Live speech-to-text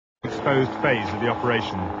exposed phase of the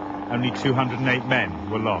operation, only 208 men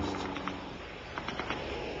were lost.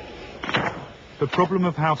 The problem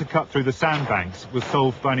of how to cut through the sandbanks was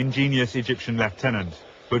solved by an ingenious Egyptian lieutenant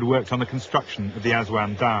who had worked on the construction of the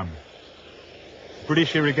Aswan Dam.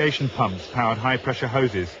 British irrigation pumps powered high-pressure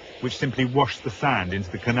hoses which simply washed the sand into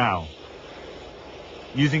the canal.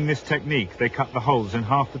 Using this technique, they cut the holes in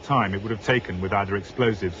half the time it would have taken with either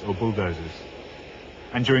explosives or bulldozers.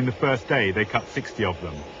 And during the first day, they cut 60 of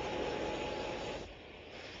them.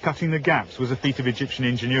 Cutting the gaps was a feat of Egyptian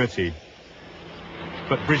ingenuity,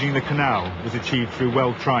 but bridging the canal was achieved through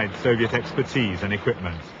well-tried Soviet expertise and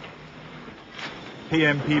equipment.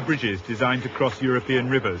 PMP bridges designed to cross European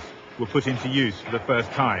rivers were put into use for the first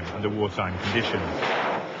time under wartime conditions.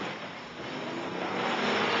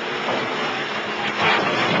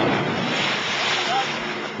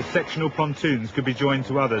 The sectional pontoons could be joined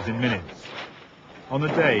to others in minutes. On the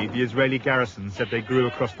day, the Israeli garrison said they grew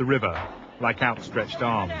across the river like outstretched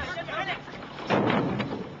arms.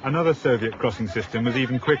 Another Soviet crossing system was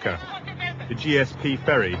even quicker. The GSP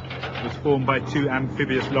ferry was formed by two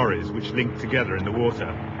amphibious lorries which linked together in the water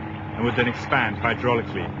and would then expand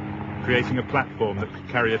hydraulically, creating a platform that could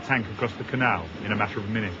carry a tank across the canal in a matter of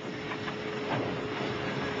minutes.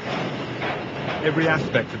 Every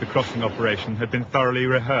aspect of the crossing operation had been thoroughly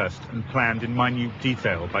rehearsed and planned in minute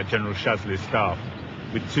detail by General Shazli's staff,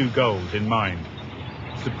 with two goals in mind: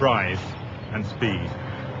 surprise and speed.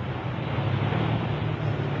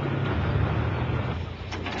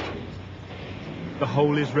 The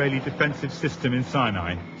whole Israeli defensive system in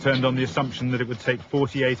Sinai turned on the assumption that it would take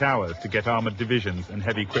 48 hours to get armoured divisions and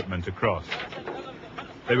heavy equipment across.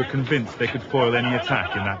 They were convinced they could foil any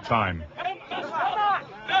attack in that time.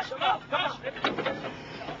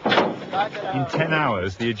 In 10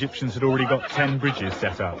 hours, the Egyptians had already got 10 bridges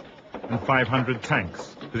set up and 500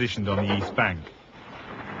 tanks positioned on the east bank.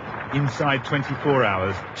 Inside 24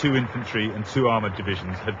 hours, 2 infantry and 2 armoured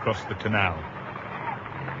divisions had crossed the canal.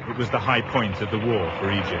 It was the high point of the war for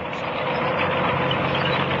Egypt.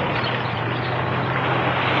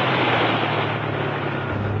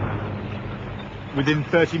 Within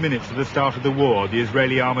 30 minutes of the start of the war, the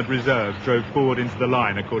Israeli armoured reserve drove forward into the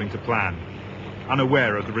line according to plan,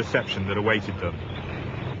 unaware of the reception that awaited them.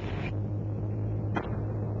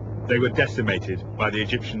 They were decimated by the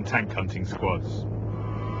Egyptian tank hunting squads.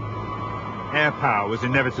 Air power was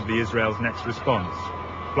inevitably Israel's next response,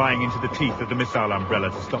 flying into the teeth of the missile umbrella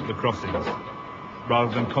to stop the crossings,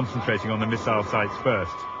 rather than concentrating on the missile sites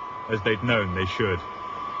first, as they'd known they should.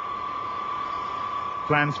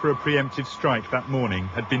 Plans for a preemptive strike that morning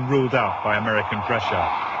had been ruled out by American pressure.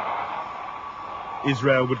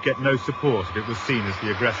 Israel would get no support if it was seen as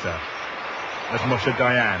the aggressor, as Moshe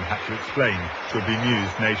Dayan had to explain to a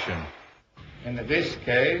bemused nation. In this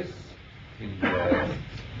case, we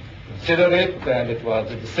considered it, and it was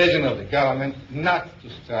the decision of the government not to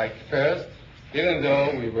strike first, even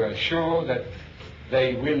though we were sure that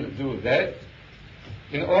they will do that,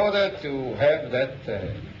 in order to have that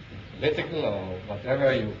political or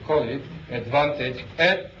whatever you call it advantage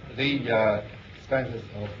at the expenses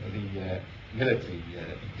of the military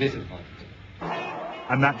disadvantage.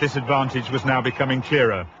 And that disadvantage was now becoming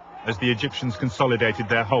clearer as the Egyptians consolidated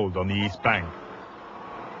their hold on the east bank.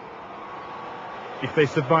 If they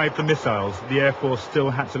survived the missiles, the Air Force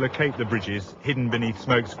still had to locate the bridges hidden beneath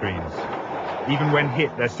smoke screens. Even when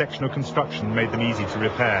hit, their sectional construction made them easy to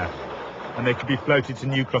repair, and they could be floated to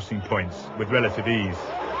new crossing points with relative ease.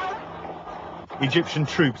 Egyptian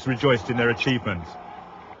troops rejoiced in their achievement.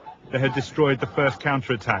 They had destroyed the first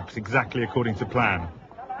counterattacks exactly according to plan,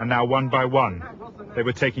 and now one by one, they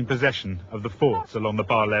were taking possession of the forts along the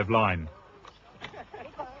Bar-Lev line.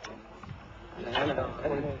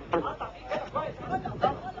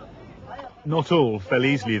 Not all fell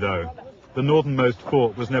easily, though. The northernmost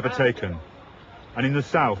fort was never taken, and in the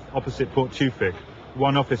south, opposite Port Tewfik,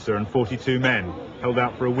 1 officer and 42 men held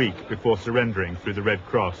out for a week before surrendering through the Red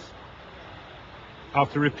Cross.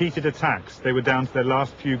 After repeated attacks, they were down to their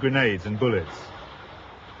last few grenades and bullets.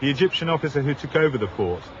 The Egyptian officer who took over the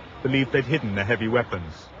fort believed they'd hidden their heavy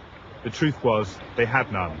weapons. The truth was, they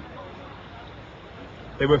had none.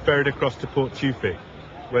 They were ferried across to Port Tewfik,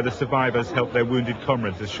 where the survivors helped their wounded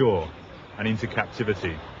comrades ashore and into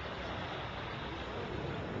captivity.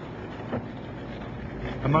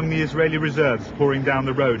 Among the Israeli reserves pouring down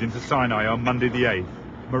the road into Sinai on Monday the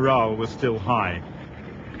 8th, morale was still high.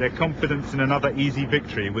 Their confidence in another easy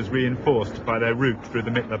victory was reinforced by their route through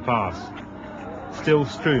the Mitla Pass, still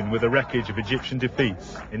strewn with the wreckage of Egyptian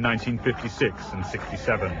defeats in 1956 and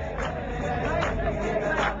 67.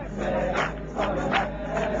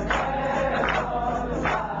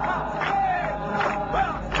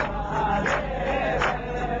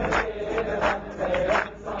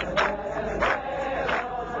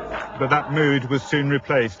 But that mood was soon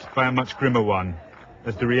replaced by a much grimmer one,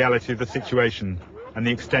 as the reality of the situation and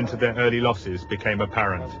the extent of their early losses became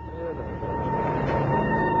apparent.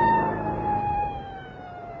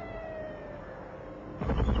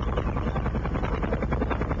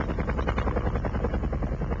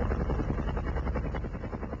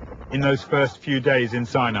 In those first few days in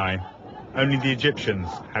Sinai, only the Egyptians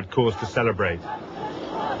had cause to celebrate.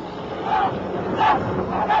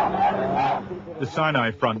 The Sinai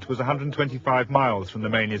front was 125 miles from the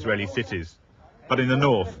main Israeli cities, but in the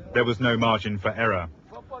north there was no margin for error.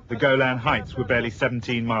 The Golan Heights were barely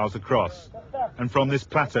 17 miles across, and from this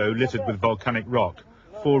plateau littered with volcanic rock,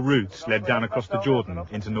 4 routes led down across the Jordan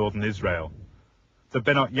into northern Israel. The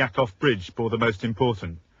Benot Yaakov Bridge bore the most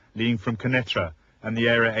important, leading from Kenetra and the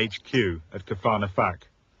area HQ at Kfar Nafak.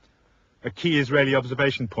 A key Israeli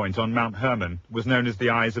observation point on Mount Hermon was known as the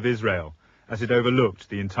Eyes of Israel, as it overlooked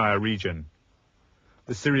the entire region.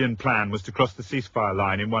 The Syrian plan was to cross the ceasefire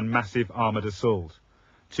line in one massive armoured assault,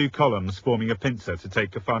 2 columns forming a pincer to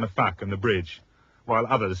take Kfar Nafak and the bridge, while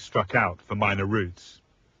others struck out for minor routes.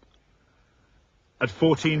 At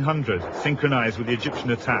 1400, synchronised with the Egyptian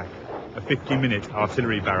attack, a 50-minute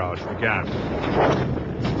artillery barrage began.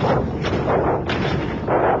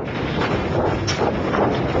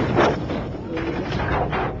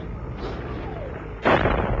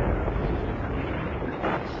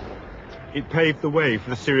 It paved the way for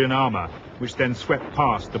the Syrian armour, which then swept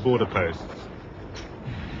past the border posts.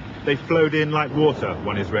 They flowed in like water,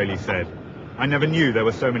 one Israeli said. I never knew there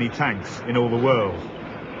were so many tanks in all the world.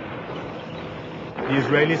 The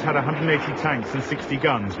Israelis had 180 tanks and 60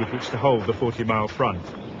 guns with which to hold the 40-mile front.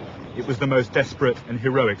 It was the most desperate and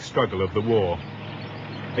heroic struggle of the war.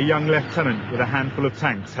 A young lieutenant with a handful of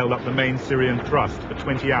tanks held up the main Syrian thrust for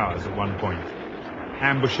 20 hours at one point,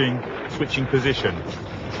 ambushing, switching position,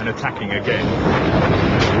 and attacking again.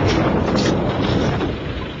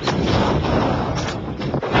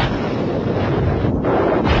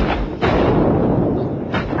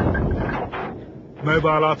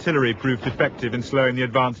 Mobile artillery proved effective in slowing the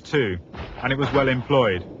advance too, and it was well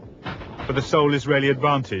employed. For the sole Israeli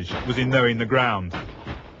advantage was in knowing the ground.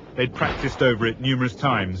 They'd practiced over it numerous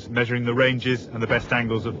times, measuring the ranges and the best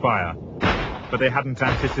angles of fire, but they hadn't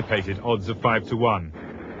anticipated odds of 5 to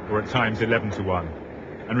 1, or at times 11 to 1,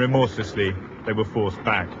 and remorselessly they were forced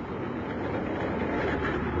back.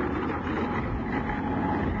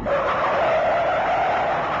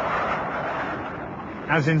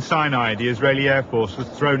 As in Sinai, the Israeli Air Force was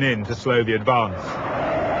thrown in to slow the advance.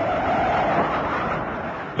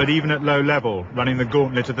 But even at low level, running the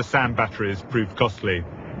gauntlet of the SAM batteries proved costly.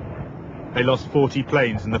 They lost 40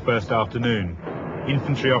 planes in the first afternoon.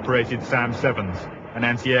 Infantry-operated SAM-7s and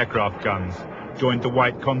anti-aircraft guns joined the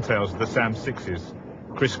white contails of the SAM-6s,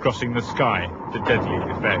 crisscrossing the sky to deadly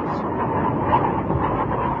effect.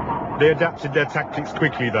 They adapted their tactics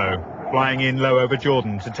quickly, though, flying in low over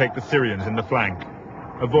Jordan to take the Syrians in the flank,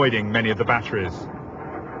 avoiding many of the batteries.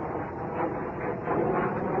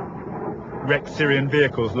 Wrecked Syrian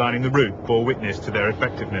vehicles lining the route bore witness to their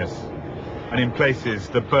effectiveness, and in places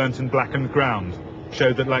the burnt and blackened ground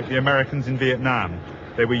showed that, like the Americans in Vietnam,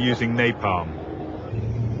 they were using napalm.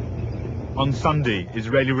 On Sunday,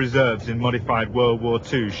 Israeli reserves in modified World War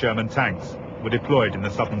II Sherman tanks were deployed in the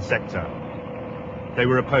southern sector. They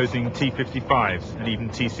were opposing T-55s and even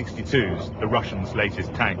T-62s, the Russians'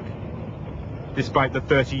 latest tank. Despite the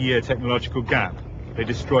 30-year technological gap, they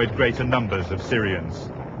destroyed greater numbers of Syrians.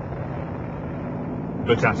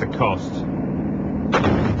 But at a cost.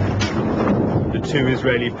 The 2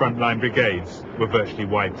 Israeli frontline brigades were virtually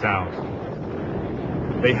wiped out.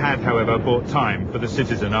 They had, however, bought time for the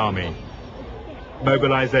citizen army.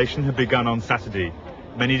 Mobilization had begun on Saturday.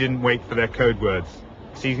 Many didn't wait for their code words.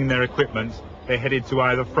 Seizing their equipment, they headed to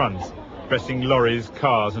either front, pressing lorries,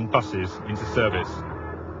 cars and buses into service.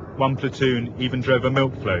 One platoon even drove a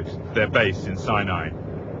milk float to their base in Sinai.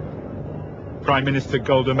 Prime Minister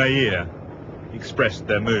Golda Meir expressed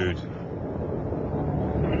their mood.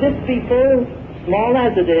 This people, small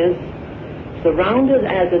as it is, surrounded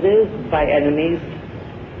as it is by enemies,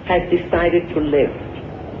 has decided to live.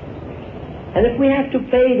 And if we have to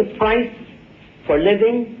pay the price for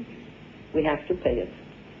living, we have to pay it.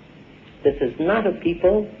 This is not a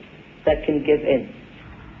people that can give in.